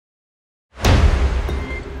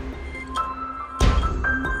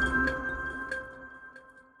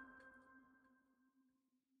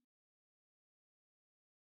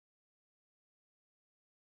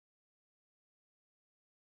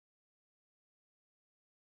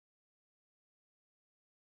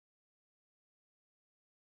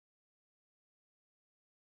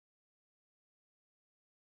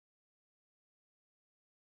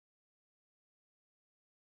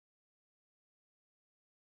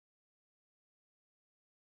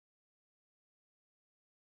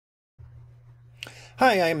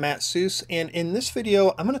Hi, I'm Matt Suess, and in this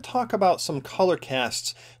video I'm going to talk about some color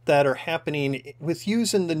casts that are happening with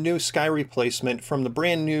using the new sky replacement from the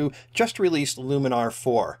brand new, just released Luminar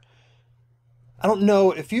 4. I don't know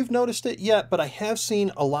if you've noticed it yet, but I have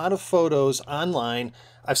seen a lot of photos online.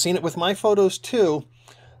 I've seen it with my photos too,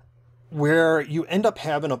 where you end up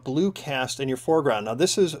having a blue cast in your foreground. Now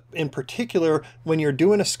this is in particular when you're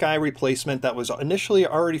doing a sky replacement that was initially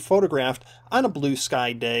already photographed on a blue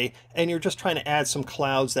sky day, and you're just trying to add some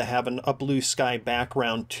clouds that have a blue sky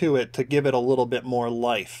background to it to give it a little bit more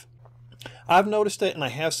life. I've noticed it, and I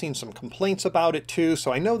have seen some complaints about it too,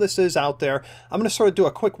 so I know this is out there. I'm going to sort of do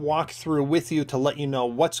a quick walkthrough with you to let you know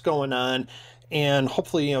what's going on, and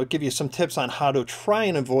hopefully give you some tips on how to try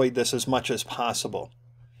and avoid this as much as possible.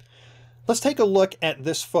 Let's take a look at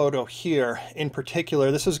this photo here in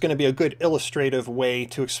particular. This is going to be a good illustrative way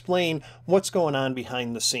to explain what's going on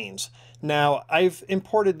behind the scenes. Now, I've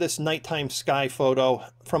imported this nighttime sky photo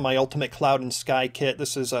from my Ultimate Cloud and Sky kit.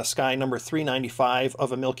 This is a sky number 395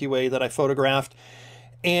 of a Milky Way that I photographed.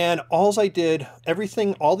 And all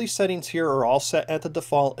these settings here are all set at the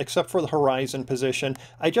default except for the horizon position.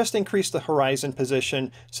 I just increased the horizon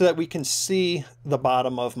position so that we can see the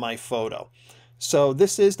bottom of my photo. So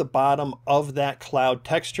this is the bottom of that cloud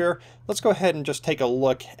texture. Let's go ahead and just take a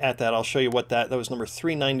look at that. I'll show you what that was, number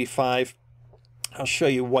 395. I'll show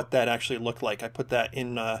you what that actually looked like. I put that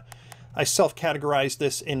in, I self-categorized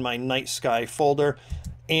this in my night sky folder.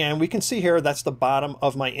 And we can see here, that's the bottom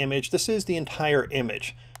of my image. This is the entire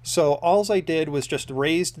image. So all I did was just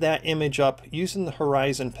raised that image up using the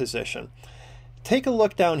horizon position. Take a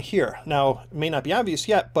look down here. Now, it may not be obvious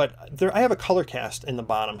yet, but I have a color cast in the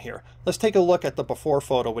bottom here. Let's take a look at the before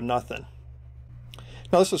photo with nothing.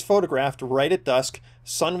 Now, this was photographed right at dusk.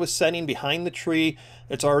 Sun was setting behind the tree.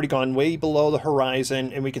 It's already gone way below the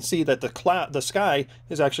horizon, and we can see that the sky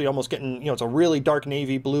is actually almost getting, it's a really dark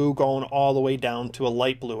navy blue going all the way down to a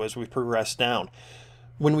light blue as we progress down.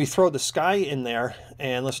 When we throw the sky in there,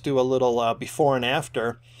 and let's do a little before and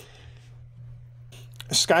after,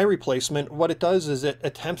 sky replacement, what it does is it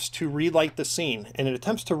attempts to relight the scene, and it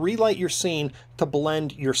attempts to relight your scene to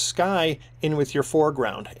blend your sky in with your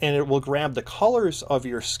foreground, and it will grab the colors of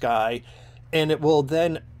your sky and it will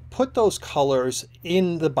then put those colors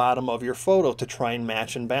in the bottom of your photo to try and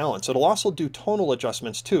match and balance. It'll also do tonal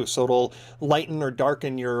adjustments too, so it'll lighten or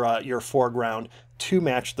darken your foreground to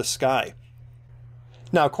match the sky.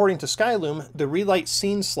 Now, according to Skyloom, the Relight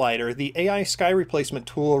Scene slider, the AI sky replacement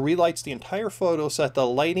tool, relights the entire photo so that the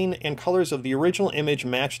lighting and colors of the original image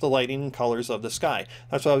match the lighting and colors of the sky.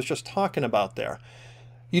 That's what I was just talking about there.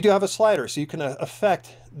 You do have a slider, so you can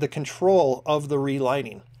affect the control of the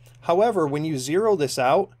relighting. However, when you zero this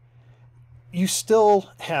out, you still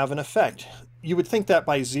have an effect. You would think that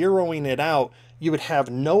by zeroing it out, you would have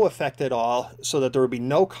no effect at all, so that there would be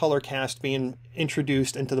no color cast being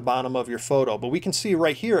introduced into the bottom of your photo. But we can see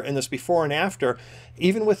right here in this before and after,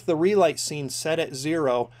 even with the relight scene set at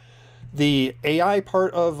 0, the AI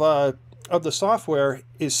part of the software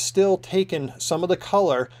is still taking some of the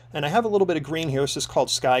color, and I have a little bit of green here. This is called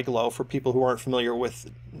sky glow. For people who aren't familiar with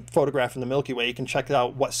photographing the Milky Way, you can check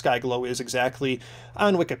out what sky glow is exactly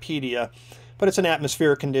on Wikipedia. But it's an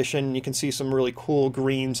atmospheric condition. You can see some really cool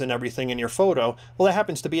greens and everything in your photo. Well, that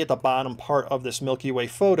happens to be at the bottom part of this Milky Way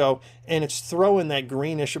photo, and it's throwing that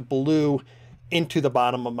greenish blue into the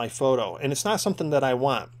bottom of my photo, and it's not something that I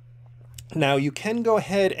want. Now, you can go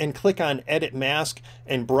ahead and click on Edit Mask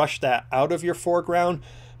and brush that out of your foreground,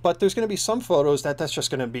 but there's going to be some photos that's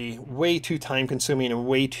just going to be way too time consuming and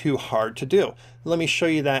way too hard to do. Let me show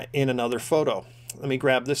you that in another photo. Let me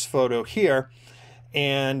grab this photo here,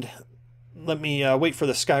 and let me wait for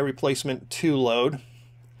the sky replacement to load.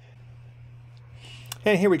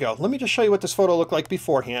 And here we go. Let me just show you what this photo looked like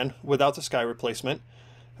beforehand without the sky replacement.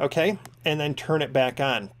 Okay, and then turn it back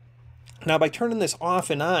on. Now, by turning this off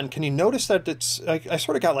and on, can you notice that I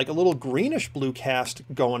sort of got like a little greenish blue cast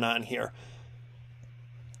going on here?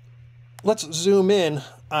 Let's zoom in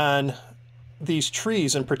on these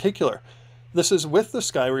trees in particular. This is with the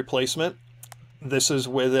sky replacement. This is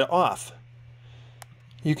with it off.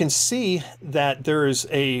 You can see that there's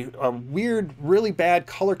a weird, really bad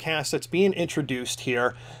color cast that's being introduced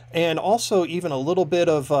here, and also even a little bit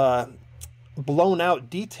of blown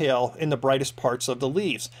out detail in the brightest parts of the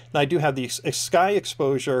leaves. Now, I do have the sky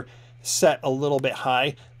exposure set a little bit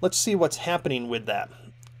high. Let's see what's happening with that.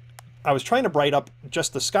 I was trying to brighten up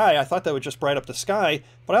just the sky. I thought that would just brighten up the sky,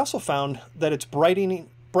 but I also found that it's brightening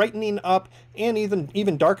up and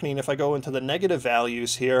even darkening if I go into the negative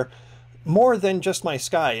values here, more than just my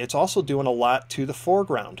sky. It's also doing a lot to the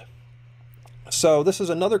foreground. So this is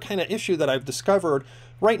another kind of issue that I've discovered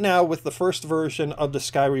right now with the first version of the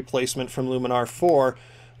sky replacement from Luminar 4,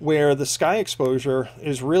 where the sky exposure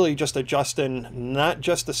is really just adjusting not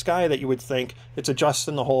just the sky that you would think, it's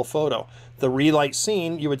adjusting the whole photo. The relight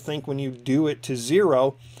scene, you would think when you do it to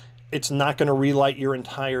 0, it's not going to relight your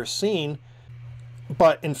entire scene,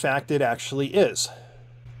 but in fact it actually is.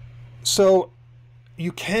 So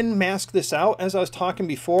you can mask this out, as I was talking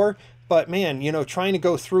before, but man, you know, trying to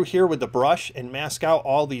go through here with the brush and mask out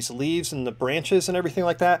all these leaves and the branches and everything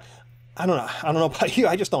like that, I don't know about you,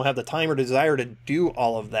 I just don't have the time or desire to do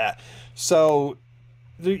all of that. So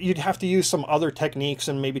you'd have to use some other techniques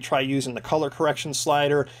and maybe try using the color correction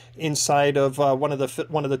slider inside of one of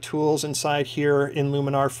the tools inside here in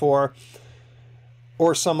Luminar 4,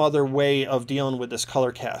 or some other way of dealing with this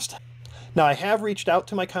color cast. Now, I have reached out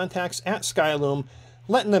to my contacts at Skyloom,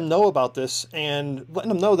 letting them know about this and letting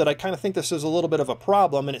them know that I kind of think this is a little bit of a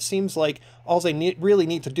problem, and it seems like all they really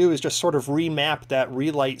need to do is just sort of remap that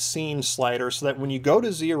relight scene slider so that when you go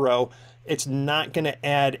to 0, it's not going to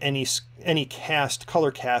add any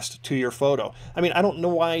color cast to your photo. I mean, I don't know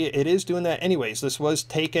why it is doing that anyways. This was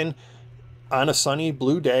taken on a sunny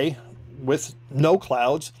blue day with no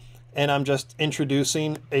clouds, and I'm just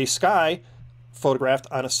introducing a sky photographed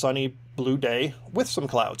on a sunny blue day with some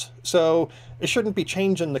clouds. So it shouldn't be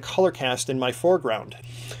changing the color cast in my foreground.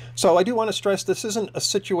 So I do want to stress this isn't a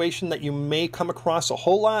situation that you may come across a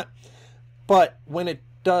whole lot, but when it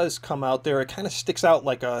does come out there, it kind of sticks out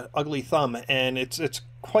like a ugly thumb, and it's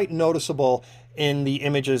quite noticeable in the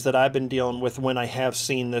images that I've been dealing with when I have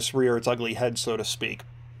seen this rear its ugly head, so to speak.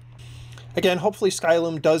 Again, hopefully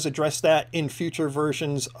Skyloom does address that in future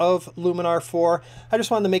versions of Luminar 4. I just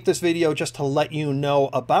wanted to make this video just to let you know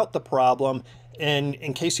about the problem, and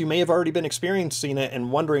in case you may have already been experiencing it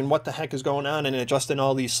and wondering what the heck is going on and adjusting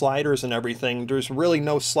all these sliders and everything, there's really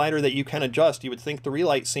no slider that you can adjust. You would think the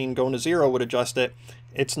relight scene going to 0 would adjust it.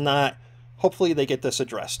 It's not. Hopefully they get this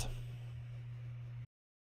addressed.